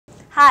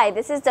Hi,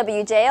 this is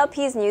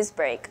WJLP's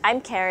Newsbreak.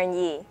 I'm Karen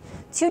Yee.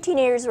 Two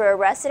teenagers were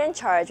arrested and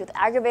charged with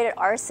aggravated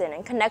arson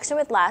in connection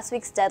with last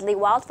week's deadly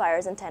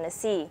wildfires in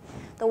Tennessee.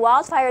 The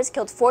wildfires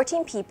killed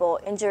 14 people,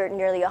 injured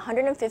nearly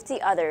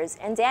 150 others,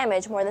 and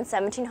damaged more than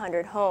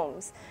 1,700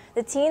 homes.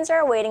 The teens are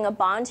awaiting a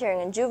bond hearing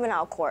in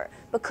juvenile court,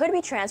 but could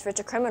be transferred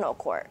to criminal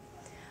court.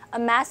 A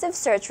massive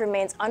search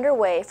remains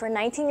underway for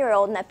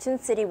 19-year-old Neptune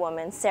City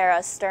woman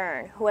Sarah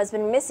Stern, who has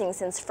been missing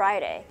since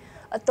Friday.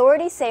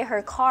 Authorities say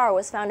her car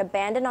was found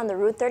abandoned on the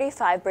Route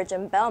 35 bridge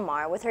in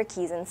Belmar with her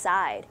keys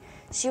inside.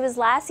 She was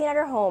last seen at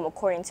her home,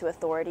 according to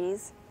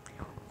authorities.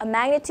 A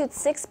magnitude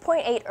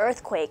 6.8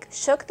 earthquake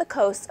shook the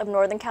coast of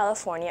Northern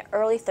California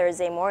early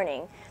Thursday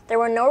morning. There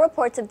were no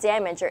reports of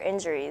damage or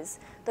injuries.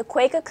 The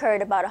quake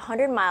occurred about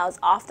 100 miles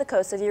off the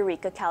coast of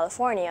Eureka,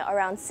 California,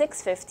 around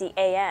 6:50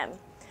 a.m.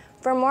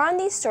 For more on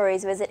these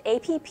stories, visit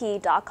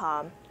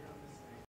app.com.